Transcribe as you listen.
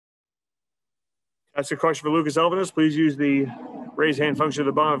That's a question for Lucas Elvenes. Please use the raise hand function at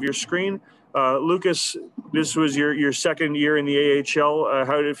the bottom of your screen. Lucas, this was your second year in the AHL.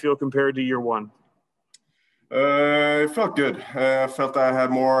 How did it feel compared to year one? It felt good. I felt I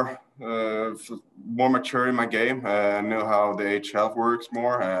had more mature in my game. I knew how the AHL works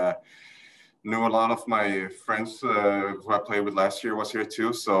more. Knew a lot of my friends who I played with last year was here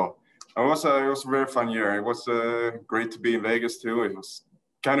too. So it was a very fun year. It was great to be in Vegas too. It was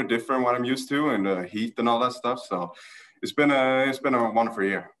kind of different what I'm used to, and the heat and all that stuff. So it's been a wonderful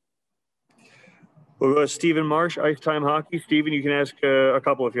year. We'll go to Stephen Marsh, Ice Time Hockey. Stephen, you can ask a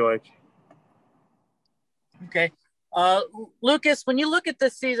couple if you like. Okay. Lucas, when you look at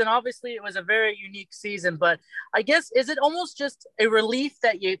this season, obviously it was a very unique season, but I guess, is it almost just a relief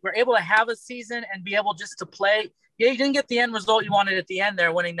that you were able to have a season and be able just to play? Yeah, you didn't get the end result you wanted at the end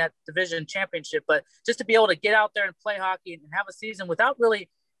there, winning that division championship, but just to be able to get out there and play hockey and have a season without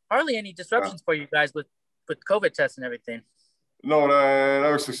hardly any disruptions for you guys with COVID tests and everything. No, that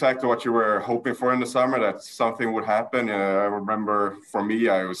was exactly what you were hoping for in the summer, that something would happen. I remember for me,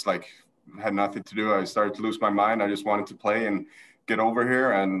 I was like, had nothing to do. I started to lose my mind. I just wanted to play and get over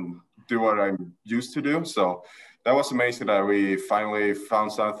here and do what I'm used to do. So that was amazing that we finally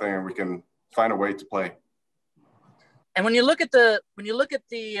found something and we can find a way to play. And when you look at the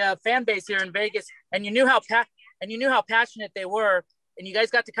fan base here in Vegas, and you knew how passionate they were, and you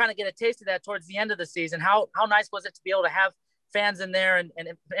guys got to kind of get a taste of that towards the end of the season, how nice was it to be able to have fans in there and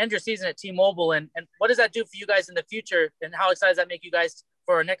end your season at T-Mobile? And what does that do for you guys in the future? And how excited does that make you guys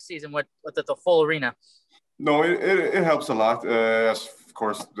for our next season with the full arena? No, it helps a lot. Of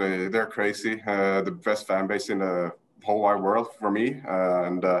course, they're crazy. The best fan base in the whole wide world for me.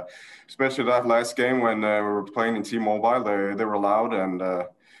 And especially that last game when we were playing in T-Mobile, they were loud. And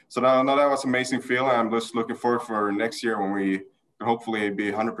so now that was an amazing feeling. I'm just looking forward for next year when we hopefully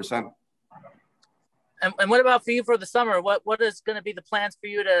be 100%. And what about for you for the summer? What is going to be the plans for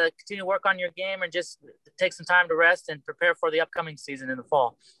you to continue to work on your game and just take some time to rest and prepare for the upcoming season in the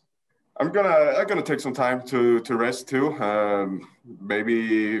fall? I'm gonna take some time to rest too.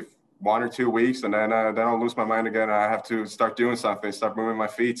 Maybe 1 or 2 weeks, and then I'll lose my mind again. I have to start doing something, start moving my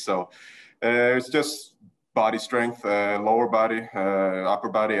feet. So it's just body strength, lower body, upper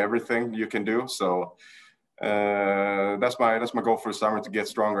body, everything you can do. So that's my goal for the summer, to get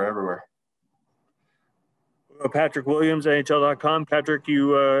stronger everywhere. Patrick Williams, NHL.com. Patrick,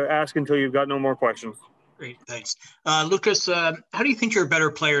 you ask until you've got no more questions. Great, thanks. Lucas, how do you think you're a better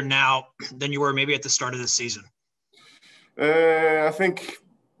player now than you were maybe at the start of the season? I think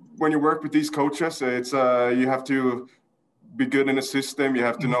when you work with these coaches, it's you have to be good in the system. You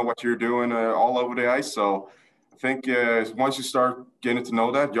have to know what you're doing all over the ice. So I think once you start getting to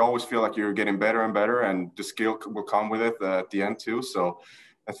know that, you always feel like you're getting better and better, and the skill will come with it at the end too. So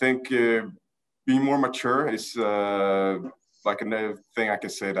I think being more mature is like another thing I can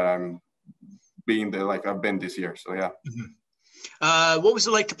say that I'm being there, like I've been this year. So yeah. Mm-hmm. What was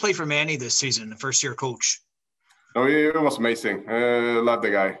it like to play for Manny this season, the first-year coach? Oh, it was amazing. Love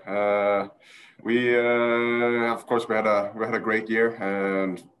the guy. We of course we had a great year,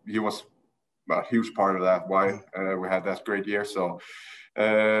 and he was a huge part of that. Why we had that great year. So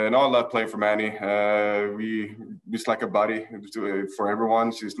and all that playing for Manny. He's like a buddy for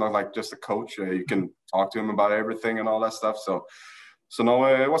everyone. He's not like just a coach. You can talk to him about everything and all that stuff. So no,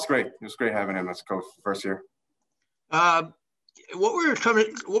 it was great. It was great having him as a coach first year. What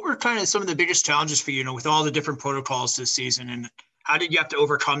were kind of some of the biggest challenges for you, with all the different protocols this season, and how did you have to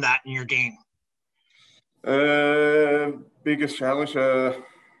overcome that in your game? Biggest challenge,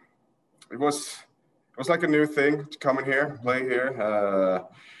 it was like a new thing to come in here, play here.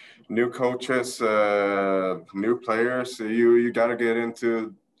 New coaches, new players. You got to get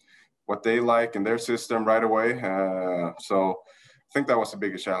into what they like in their system right away. So I think that was the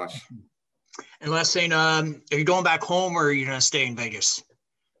biggest challenge. And last thing, are you going back home, or are you going to stay in Vegas?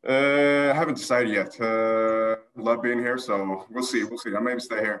 I haven't decided yet. Love being here, so we'll see. I maybe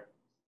stay here.